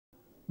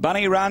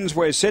Bunny runs.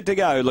 We're set to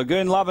go.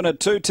 Lagoon Lovin' at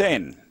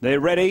 2:10. They're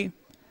ready.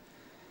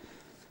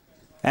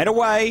 And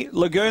away,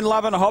 Lagoon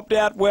Lovin' hopped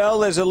out well.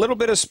 There's a little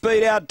bit of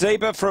speed out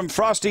deeper from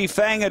Frosty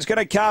Fang. It's going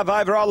to carve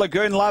over. Oh,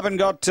 Lagoon Lovin'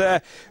 got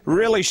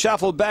really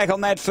shuffled back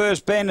on that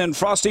first bend, and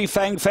Frosty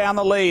Fang found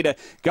the lead.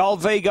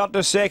 Gold V got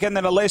to second,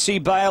 then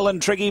Alessi Bale and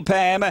Tricky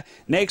Pam.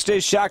 Next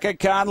is Shaka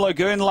Khan,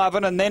 Lagoon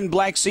Lovin', and then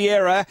Black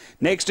Sierra.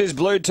 Next is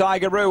Blue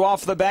Tigeroo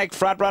off the back.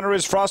 Front runner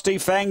is Frosty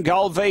Fang.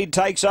 Gold V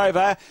takes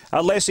over.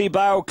 Alessi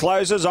Bale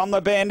closes on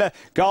the bend.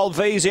 Gold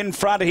V's in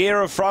front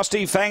here of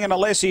Frosty Fang and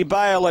Alessi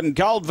Bale, and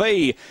Gold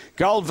V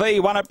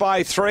won it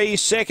by 3.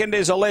 Second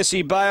is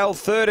Alessi Bale.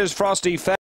 Third is Frosty Fang.